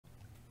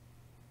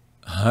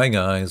Hi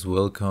guys,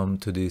 welcome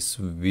to this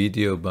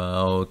video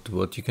about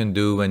what you can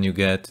do when you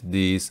get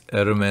this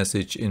error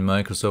message in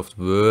Microsoft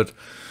Word.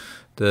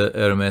 The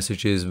error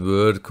message is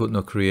Word could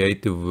not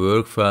create the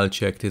work file,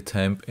 check the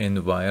temp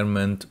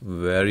environment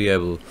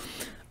variable.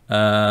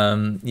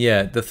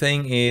 The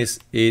thing is,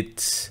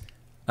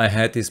 I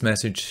had this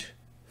message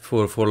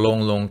for a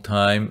long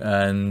time,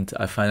 and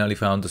I finally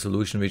found a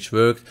solution which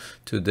worked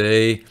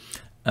today,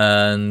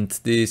 and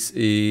this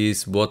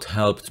is what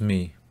helped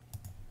me.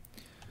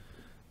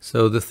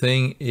 So the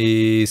thing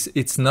is,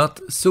 it's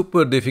not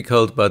super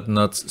difficult but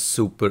not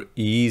super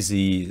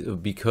easy,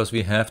 because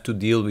we have to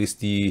deal with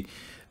the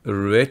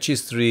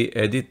registry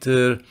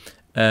editor,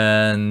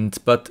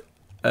 but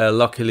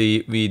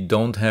luckily we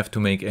don't have to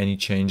make any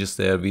changes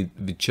there. We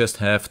just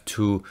have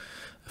to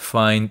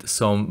find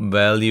some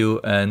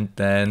value and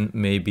then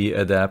maybe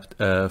adapt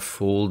a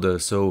folder.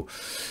 So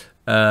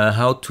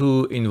how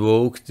to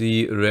invoke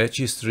the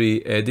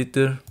registry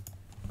editor?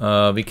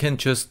 We can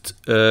just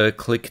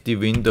click the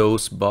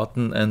Windows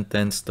button and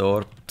then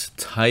start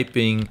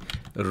typing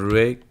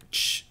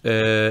Regedit,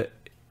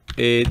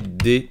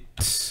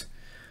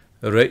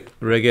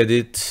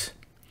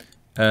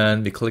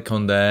 and we click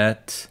on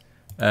that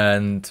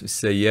and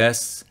say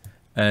yes,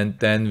 and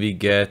then we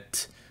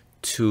get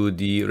to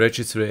the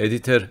registry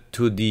editor,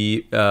 to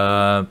the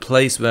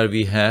place where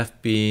we have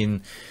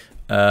been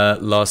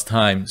last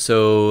time.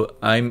 So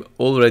I'm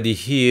already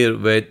here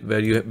where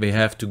we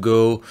have to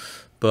go,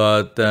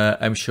 but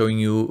I'm showing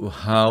you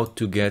how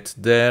to get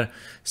there.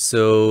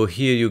 So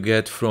here you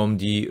get from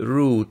the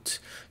root,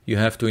 you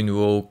have to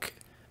invoke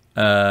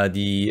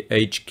the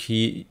H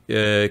key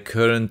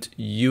current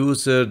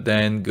user,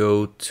 then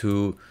go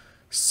to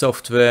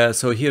software.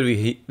 So here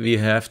we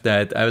have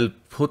that. I will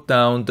put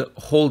down the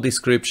whole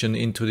description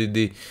into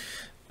the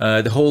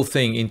whole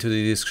thing into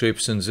the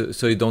description,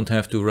 so you don't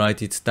have to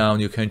write it down.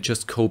 You can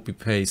just copy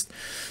paste.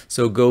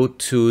 So go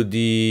to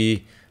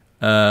the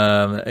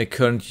a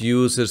current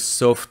user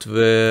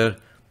software,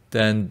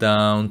 then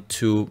down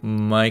to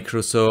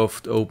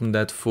Microsoft, open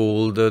that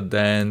folder,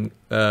 then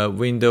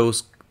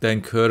Windows,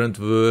 then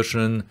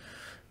CurrentVersion,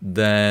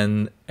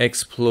 then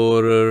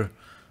Explorer,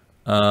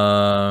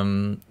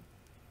 and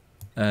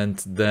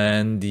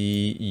then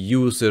the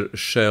user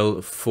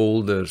shell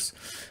folders.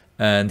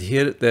 And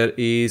here there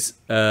is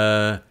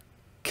a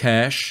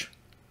cache.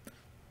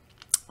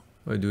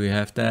 Where do we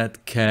have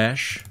that?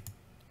 Cache.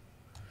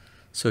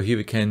 So here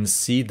we can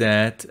see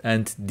that,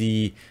 and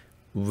the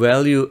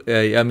value,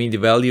 the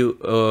value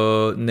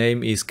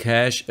name is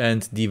cache,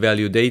 and the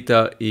value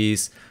data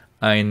is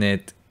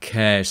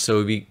INetCache.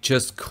 So we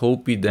just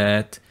copy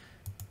that.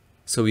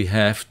 So we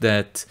have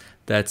that.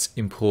 That's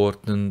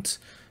important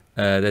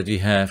that we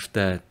have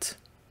that.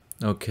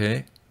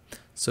 Okay.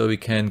 So we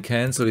can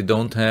cancel. We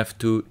don't have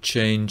to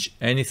change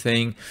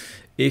anything.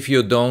 If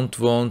you don't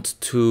want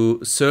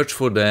to search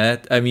for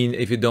that,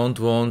 if you don't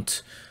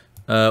want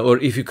or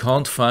if you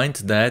can't find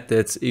that,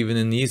 that's even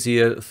an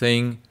easier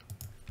thing.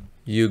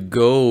 You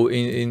go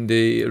in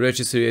the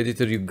registry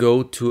editor, you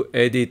go to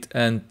edit,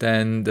 and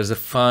then there's a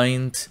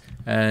find,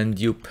 and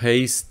you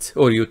paste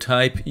or you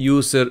type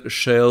user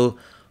shell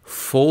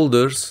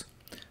folders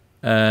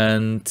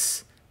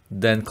and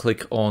then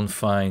click on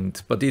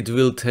find. But it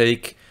will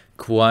take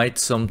quite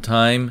some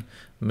time,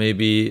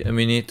 maybe a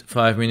minute,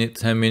 5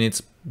 minutes, 10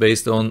 minutes,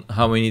 based on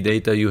how many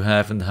data you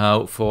have and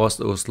how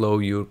fast or slow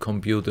your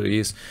computer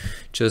is.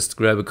 Just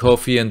grab a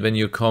coffee, and when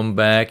you come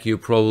back, you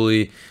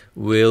probably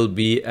will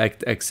be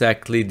at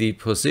exactly the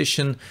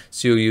position.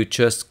 So you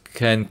just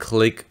can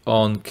click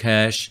on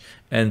cache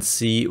and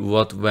see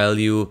what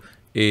value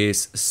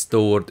is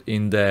stored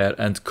in there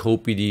and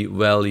copy the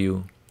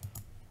value.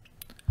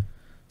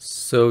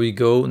 So we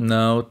go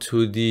now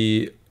to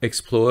the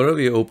Explorer.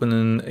 We open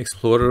an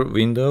Explorer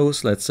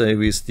Windows, let's say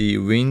with the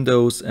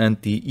Windows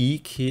and the E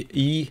key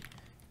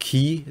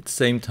at the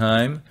same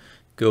time.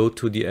 Go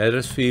to the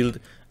address field,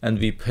 and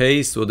we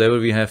paste whatever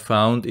we have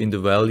found in the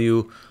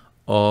value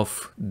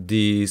of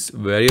this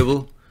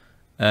variable.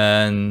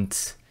 And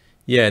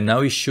yeah, now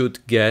we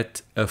should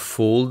get a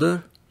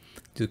folder.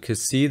 You can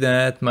see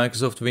that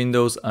Microsoft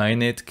Windows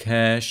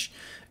INetCache,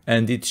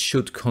 and it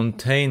should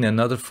contain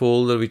another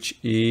folder which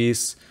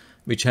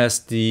has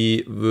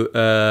the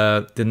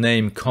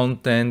name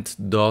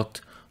Content.Word.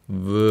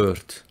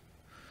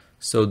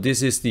 So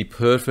this is the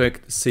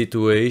perfect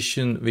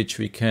situation which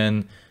we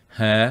can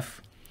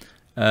have.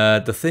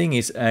 The thing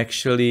is,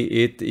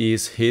 actually it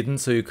is hidden,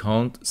 so you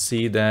can't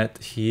see that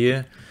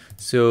here.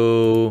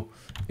 So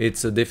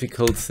it's a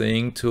difficult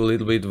thing to a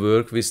little bit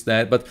work with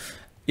that. But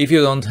if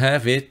you don't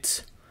have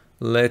it,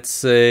 let's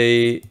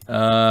say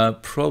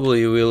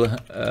probably you will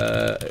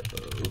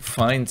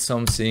find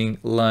something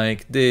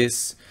like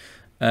this.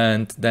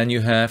 And then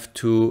you have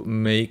to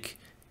make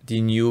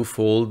the new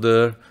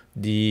folder,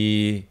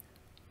 the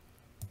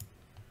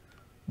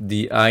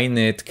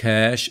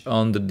INetCache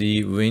under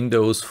the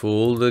Windows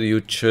folder.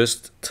 You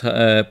just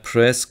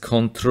press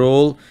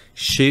Ctrl,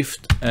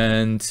 Shift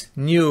and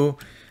New,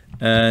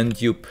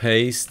 and you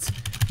paste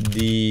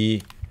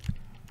the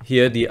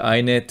here the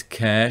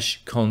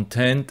INetCache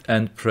content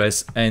and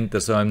press enter.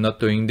 So I'm not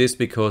doing this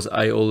because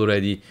I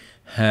already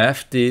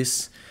have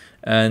this.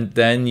 And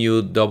then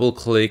you double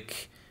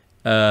click.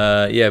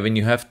 Yeah, when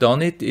you have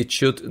done it, it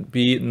should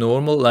be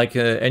normal like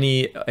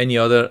any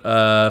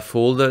other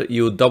folder.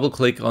 You double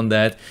click on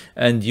that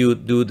and you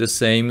do the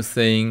same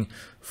thing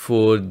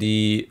for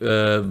the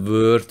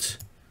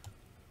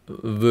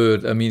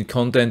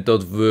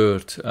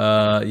Content.Word.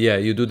 Yeah,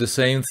 you do the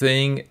same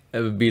thing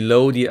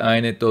below the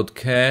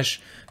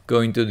INet.cache,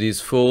 go into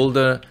this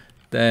folder,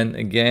 then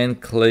again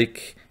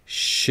click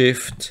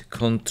Shift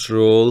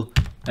Control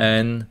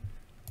N.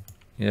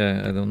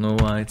 Yeah, I don't know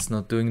why it's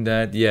not doing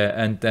that. Yeah,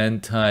 and then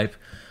type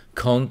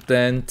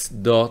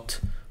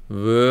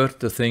Content.Word,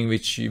 the thing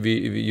which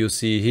you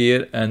see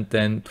here, and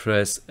then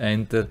press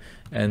enter,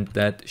 and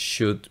that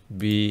should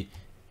be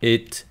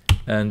it.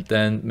 And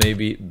then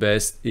maybe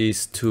best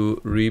is to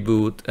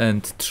reboot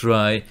and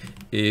try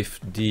if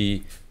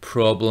the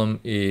problem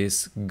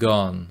is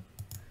gone.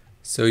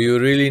 So you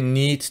really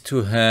need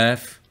to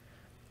have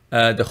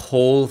the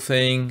whole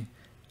thing,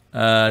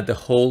 the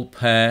whole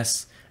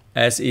pass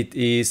as it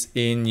is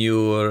in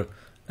your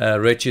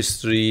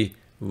registry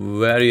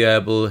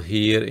variable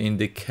here in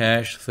the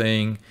cache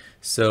thing.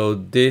 So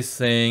this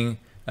thing,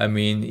 I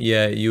mean,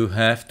 yeah, you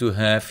have to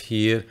have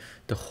here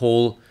the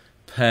whole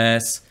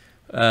pass,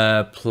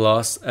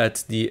 plus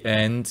at the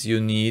end you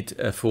need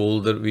a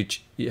folder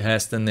which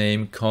has the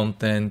name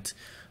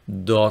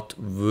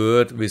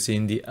Content.Word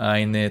within the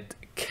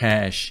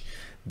INetCache.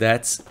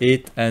 That's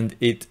it, and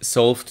it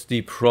solved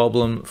the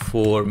problem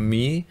for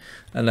me,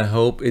 and I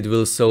hope it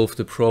will solve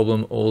the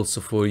problem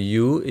also for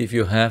you if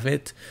you have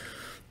it.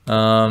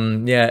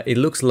 Yeah, it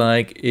looks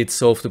like it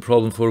solved the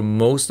problem for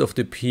most of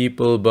the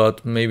people,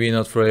 but maybe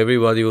not for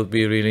everybody. It would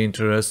be really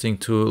interesting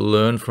to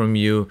learn from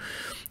you.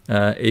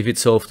 If it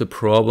solved the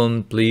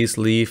problem, please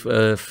leave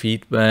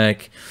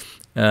feedback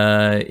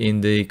in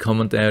the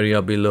comment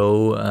area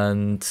below,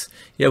 and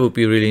yeah, it would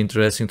be really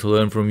interesting to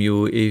learn from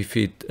you if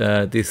it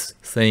this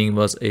thing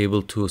was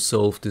able to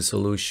solve the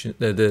solution,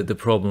 the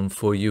problem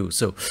for you.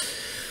 So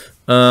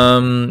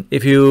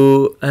if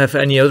you have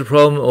any other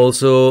problem,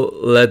 also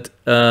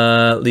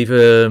leave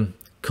a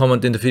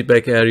comment in the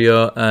feedback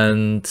area,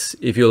 and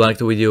if you like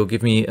the video,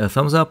 give me a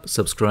thumbs up,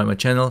 subscribe my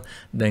channel.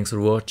 Thanks for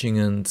watching,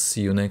 and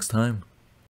see you next time.